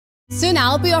Soon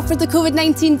I'll be offered the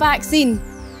COVID-19 vaccine.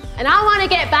 And I want to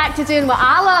get back to doing what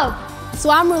I love. So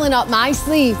I'm rolling up my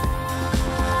sleeve.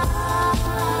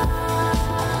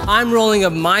 I'm rolling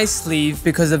up my sleeve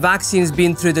because the vaccine's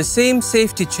been through the same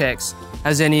safety checks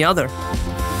as any other.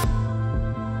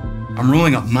 I'm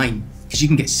rolling up mine because you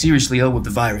can get seriously ill with the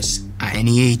virus at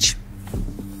any age.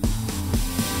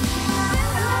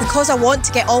 Because I want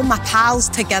to get all my pals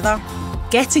together.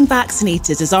 Getting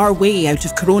vaccinated is our way out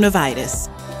of coronavirus.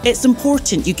 It's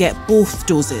important you get both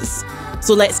doses.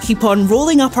 So let's keep on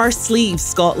rolling up our sleeves,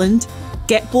 Scotland.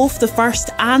 Get both the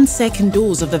first and second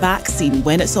dose of the vaccine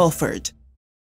when it's offered.